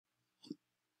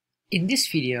In this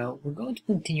video, we're going to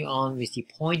continue on with the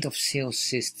point of sale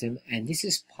system, and this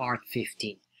is part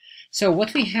 15. So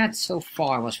what we had so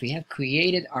far was we have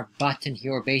created our button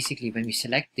here, or basically when we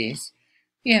select this,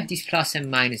 we have these plus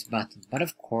and minus buttons, but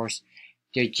of course,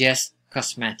 they're just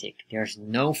cosmetic. There's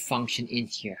no function in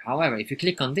here. However, if you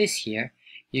click on this here,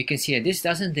 you can see that this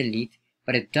doesn't delete,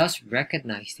 but it does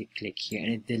recognize the click here,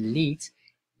 and it deletes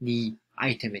the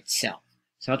item itself.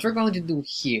 So what we're going to do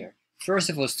here, first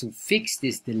of all, is to fix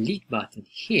this delete button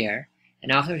here,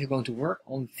 and after we're going to work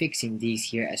on fixing these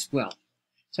here as well.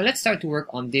 So let's start to work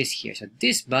on this here. So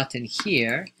this button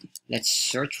here, let's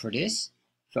search for this.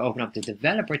 If I open up the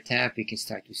developer tab, we can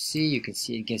start to see, you can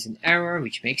see it gets an error,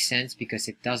 which makes sense because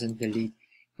it doesn't delete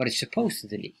what it's supposed to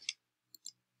delete.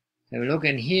 So we look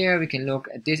in here, we can look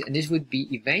at this, and this would be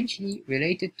eventually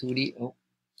related to the, oh,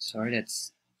 sorry,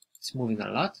 it's moving a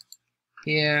lot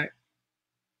here.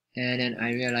 And then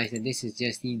I realize that this is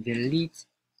just the delete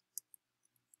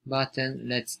button.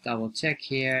 Let's double check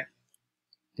here.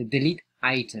 The delete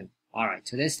item. Alright,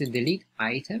 so that's the delete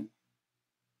item.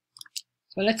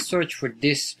 So let's search for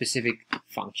this specific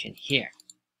function here.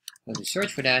 So to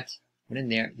search for that, put in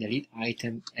there, delete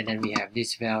item, and then we have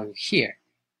this value here.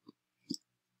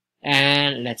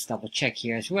 And let's double check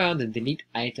here as well, the delete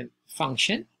item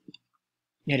function.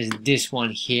 That is this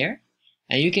one here.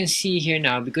 And you can see here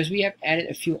now, because we have added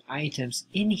a few items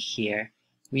in here,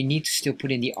 we need to still put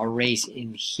in the arrays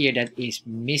in here that is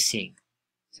missing.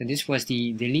 So this was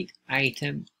the delete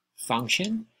item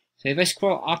function. So if I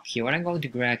scroll up here, what I'm going to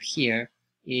grab here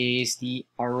is the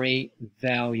array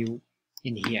value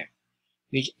in here,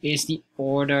 which is the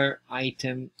order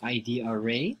item ID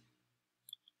array.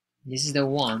 This is the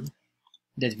one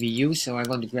that we use. So I'm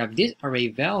going to grab this array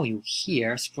value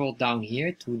here, scroll down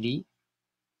here to the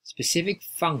specific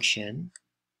function.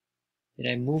 Did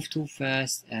I move too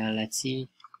fast? Let's see.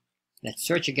 Let's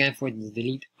search again for the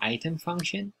delete item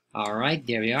function. Alright,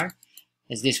 there we are.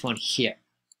 It's this one here.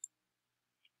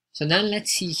 So now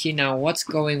let's see here now what's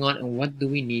going on and what do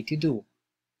we need to do.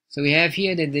 So we have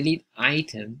here the delete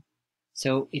item.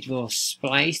 So it will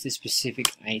splice the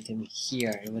specific item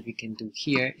here. And what we can do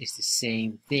here is the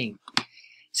same thing.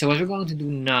 So what we're going to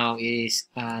do now is,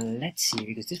 let's see,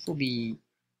 because this will be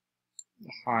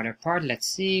the harder part. Let's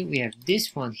see, we have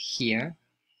this one here.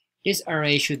 This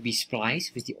array should be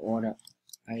spliced with the order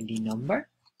ID number.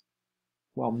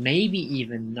 Well, maybe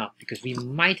even not, because we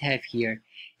might have here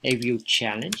a view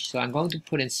challenge. So I'm going to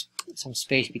put in some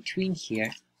space between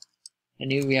here,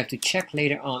 and then we have to check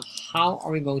later on how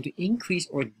are we going to increase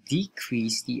or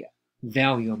decrease the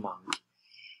value amount.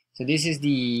 So this is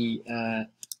the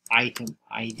item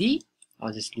ID.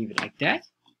 I'll just leave it like that.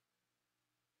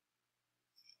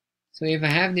 So if I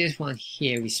have this one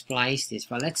here, we splice this.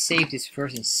 Well, let's save this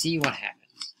first and see what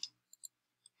happens.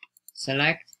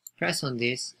 Select, press on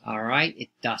this. Alright, it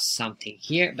does something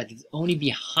here, but it's only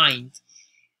behind,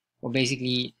 or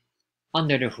basically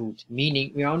under the hood,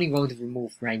 meaning we're only going to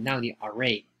remove right now the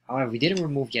array. However, we didn't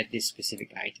remove yet this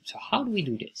specific item. So how do we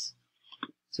do this?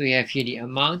 So we have here the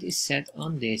amount is set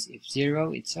on this. If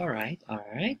 0, it's alright.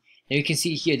 Alright. Now you can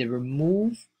see here the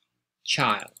remove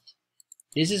child.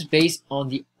 This is based on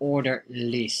the order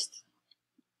list.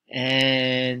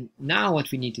 And now what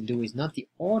we need to do is not the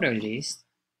order list,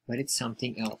 but it's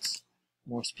something else.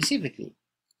 More specifically,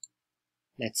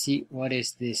 let's see what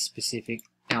is this specific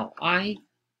li.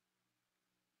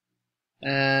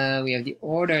 We have the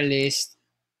order list.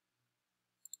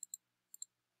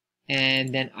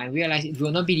 And then I realize it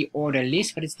will not be the order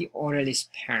list, but it's the order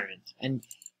list parent. And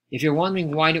if you're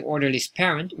wondering why the order list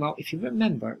parent, well, if you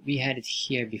remember, we had it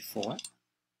here before.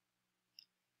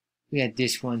 We had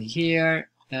this one here.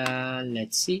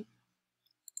 Let's see.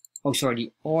 Oh, sorry,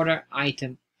 the order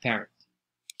item parent.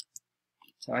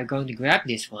 So I'm going to grab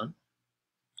this one.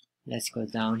 Let's go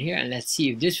down here and let's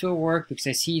see if this will work, because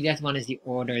I see that one is the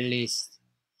order list.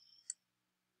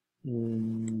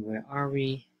 Where are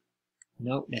we?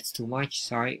 No, that's too much.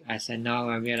 Sorry. I said now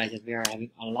I realize that we are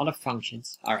having a lot of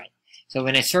functions. Alright. So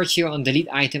when I search here on delete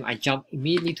item, I jump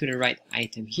immediately to the right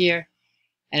item here.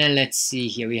 And then let's see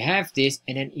here, we have this,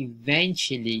 and then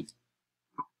eventually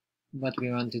what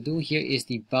we want to do here is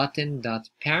the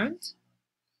button.parent.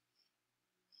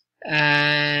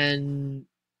 And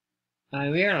I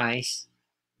realize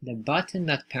the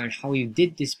button.parent, how we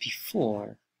did this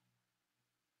before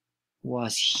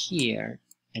was here,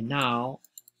 and now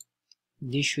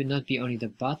this should not be only the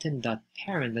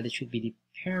button.parent, but it should be the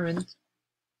parent,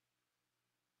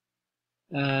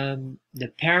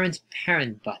 the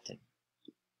parent button.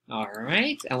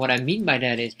 Alright, and what I mean by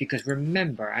that is, because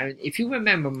remember, if you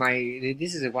remember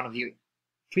this is one of the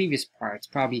previous parts,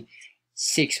 probably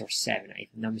 6 or 7, if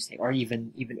I'm not mistaken, or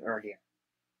even earlier.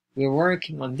 We're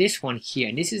working on this one here,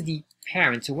 and this is the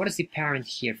parent. So what is the parent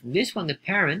here? From this one, the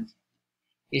parent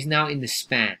is now in the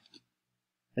span.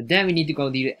 But then we need to go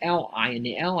to the li, and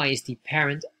the li is the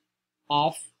parent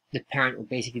of the parent, or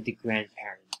basically the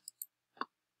grandparent.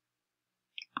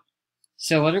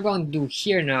 So what we're going to do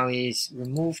here now is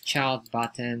remove child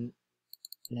button.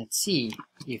 Let's see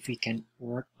if we can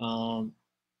work on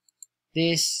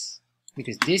this,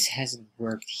 because this hasn't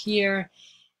worked here.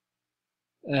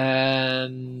 I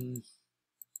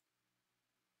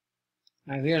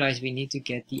realized we need to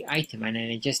get the item, and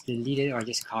then I just deleted or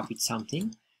just copied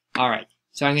something. Alright,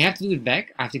 so I'm going to have to do it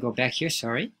back. I have to go back here,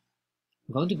 sorry.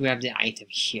 I'm going to grab the item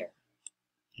here.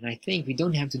 And I think we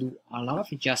don't have to do a lot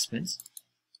of adjustments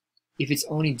if it's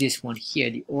only this one here,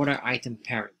 the order item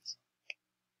parent.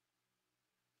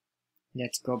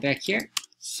 Let's go back here,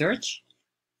 search.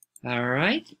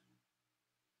 Alright.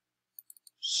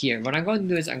 Here, what I'm going to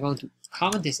do is I'm going to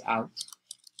comment this out.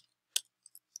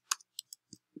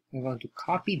 I'm going to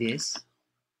copy this,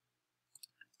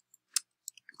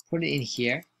 put it in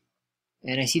here,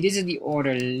 and I see this is the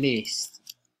order list.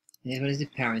 This one is the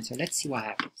parent, so let's see what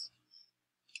happens.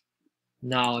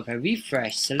 Now if I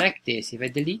refresh, select this, if I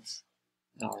delete,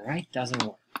 alright, doesn't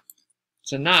work.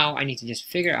 So now I need to just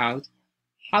figure out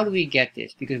how do we get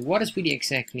this, because what is really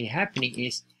exactly happening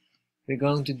is we're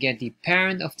going to get the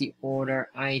parent of the order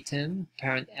item,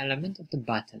 parent element of the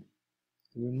button.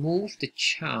 Remove the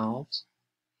child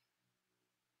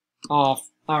of,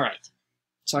 alright.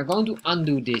 So I'm going to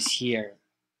undo this here.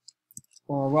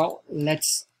 Or well,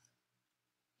 let's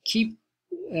keep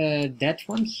that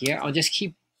one here. I'll just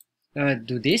keep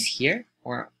do this here,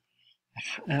 or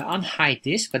unhide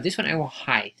this, but this one I will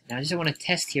hide. Now I just want to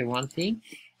test here one thing.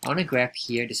 I want to grab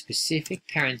here the specific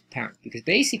parent, because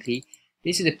basically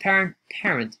this is the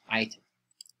parent item.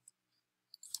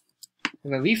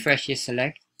 If I refresh here,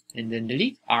 select, and then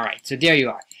delete. Alright, so there you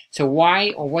are. So why,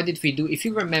 or what did we do? If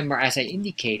you remember, as I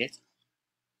indicated,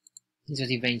 this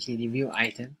was eventually the real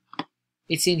item.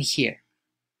 It's in here.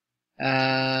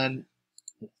 Let's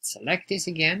select this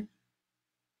again.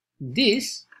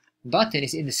 This button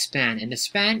is in the span, and the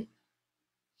span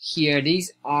here,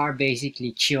 these are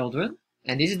basically children,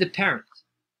 and this is the parent.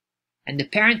 And the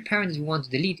parent that we want to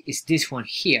delete is this one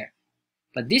here.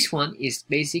 But this one is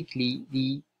basically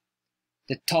the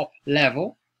top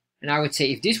level. And I would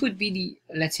say if this would be the,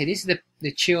 let's say this is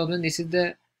the children, this is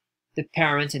the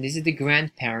parents, and this is the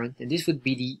grandparent, and this would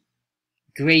be the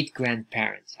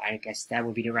great-grandparents. I guess that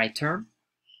would be the right term.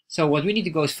 So what we need to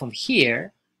go is from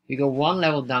here, we go one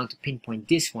level down to pinpoint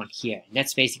this one here. And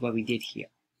that's basically what we did here.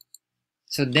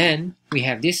 So then we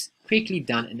have this quickly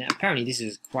done, and apparently this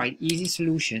is a quite easy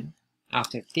solution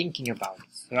after thinking about it.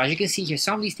 So as you can see here,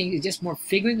 some of these things is just more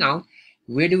figuring out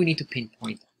where do we need to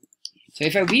pinpoint them. So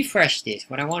if I refresh this,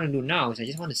 what I want to do now is I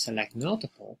just want to select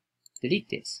multiple, delete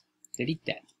this, delete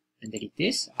that, and delete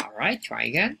this. Alright, try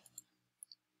again.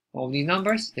 All these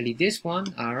numbers, delete this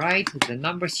one. Alright, the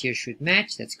numbers here should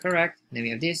match, that's correct. Then we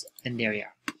have this, and there we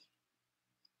are.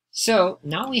 So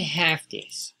now we have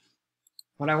this.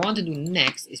 What I want to do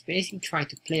next is basically try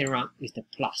to play around with the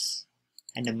plus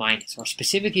and the minus, or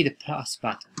specifically the plus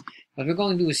button. What we're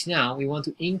going to do is now we want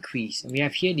to increase, and we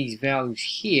have here these values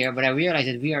here, but I realize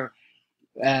that we are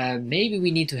maybe we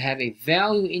need to have a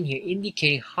value in here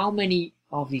indicating how many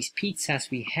of these pizzas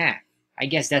we have. I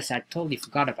guess that's, I totally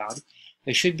forgot about it.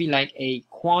 There should be like a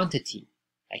quantity,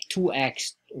 like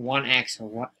 2x, 1x,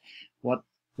 or what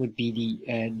would be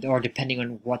the, or depending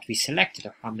on what we selected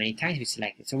or how many times we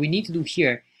selected. So we need to do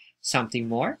here something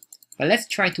more, but let's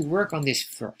try to work on this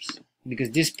first,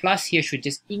 because this plus here should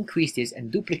just increase this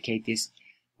and duplicate this,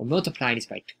 or multiply this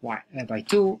by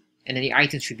 2, and then the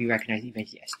items should be recognized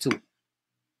eventually as 2.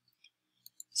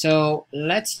 So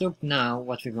let's look now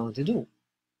what we're going to do.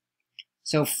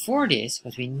 So for this,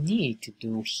 what we need to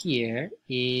do here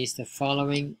is the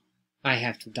following. I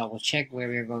have to double check where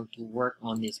we're going to work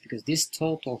on this, because this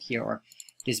total here, or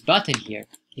this button here,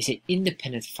 is an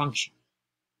independent function.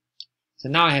 So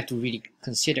now I have to really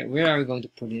consider where are we going to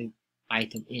put the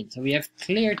item in. So we have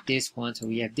cleared this one, so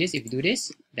we have this. If we do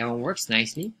this, that one works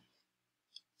nicely.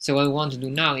 So what we want to do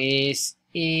now is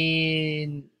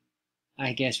in,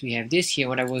 I guess we have this here.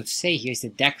 What I will say here is the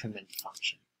decrement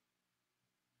function.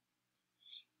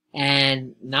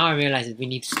 And now I realize that we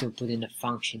need to still put in a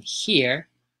function here.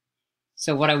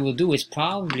 So what I will do is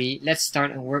probably, let's start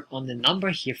and work on the number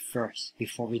here first,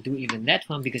 before we do even that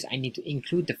one, because I need to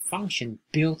include the function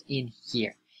built in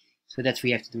here. So that's what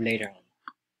we have to do later on.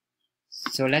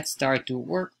 So let's start to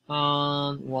work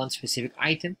on one specific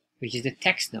item, which is the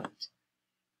text node.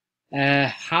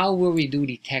 How will we do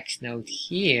the text node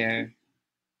here?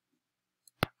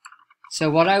 So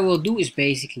what I will do is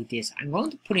basically this. I'm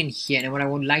going to put in here, and what I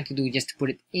would like to do is just to put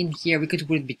it in here. We could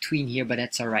put it between here, but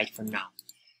that's alright for now.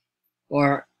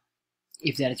 Or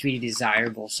if that is really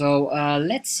desirable. So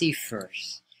let's see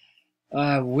first.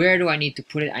 Where do I need to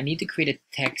put it? I need to create a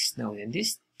text node, and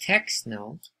this text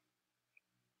node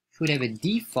should have a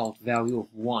default value of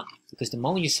 1, because the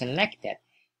moment you select that,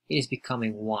 it is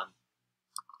becoming 1.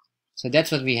 So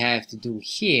that's what we have to do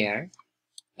here.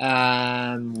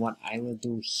 What I will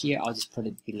do here, I'll just put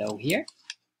it below here.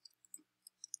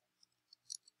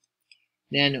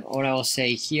 Then what I will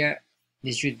say here,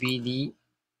 this should be the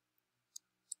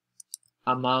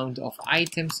amount of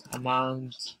items, or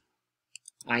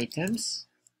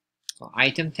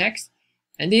item text.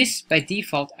 And this, by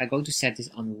default, I'm going to set this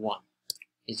on 1.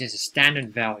 It's just a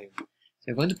standard value. So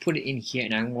I'm going to put it in here,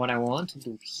 and what I want to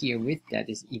do here with that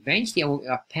is eventually I will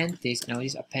append this, and I'll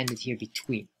just append it here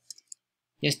between.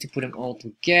 Just to put them all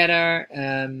together.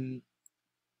 So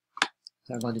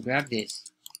I'm going to grab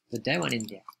this, put that one in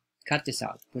there, cut this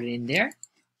out, put it in there.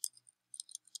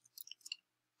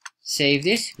 Save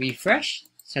this, refresh,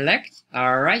 select.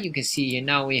 Alright, you can see here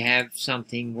now we have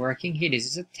something working here. This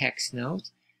is a text node.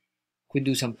 Could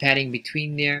do some padding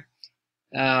between there.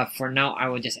 For now, I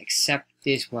will just accept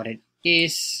this what it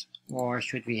is. Or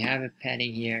should we have a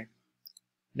padding here?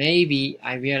 Maybe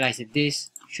I realize that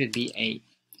this should be a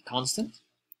constant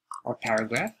or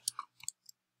paragraph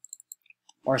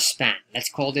or span. Let's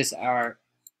call this our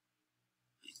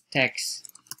text.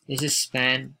 This is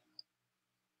span.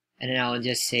 And then I'll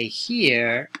just say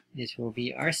here, this will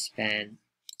be our span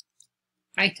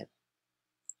item.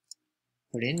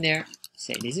 Put it in there,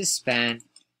 say this is span.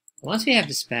 Once we have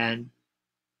the span,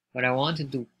 what I want to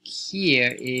do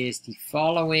here is the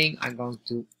following. I'm going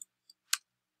to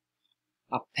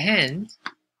append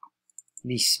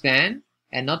the span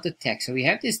and not the text. So we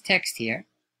have this text here.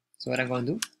 So what I'm going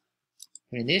to do,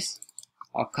 put in this,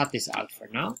 I'll cut this out for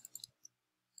now.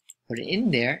 Put it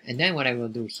in there, and then what I will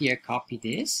do here, copy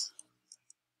this,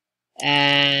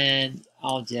 and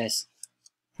I'll just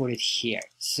put it here.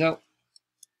 So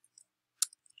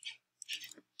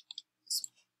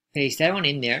paste that one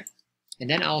in there, and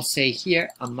then I'll say here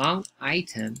amount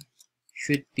item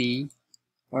should be,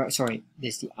 or sorry,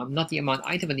 this the not the amount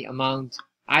item, but the amount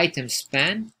item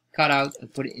span, cut out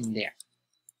and put it in there.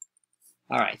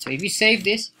 Alright, so if you save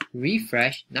this,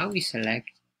 refresh, now we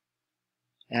select.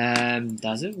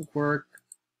 Does it work?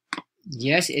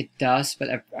 Yes, it does,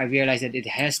 but I realize that it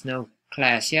has no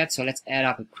class yet, so let's add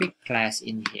up a quick class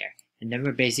in here, and then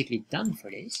we're basically done for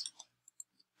this.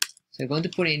 So I'm going to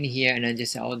put it in here, and then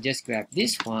I'll just grab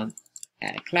this one,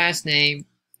 add a class name,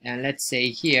 and let's say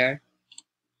here,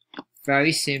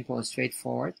 very simple and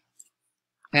straightforward,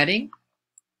 padding,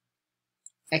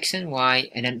 X and Y,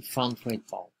 and then font for it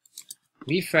all.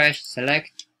 Refresh,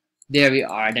 select, there we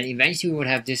are. Then eventually we will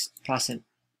have this plus and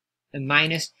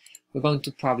minus. We're going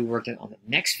to probably work that on the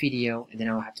next video, and then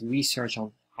I'll have to research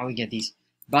on how we get these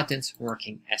buttons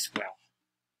working as well.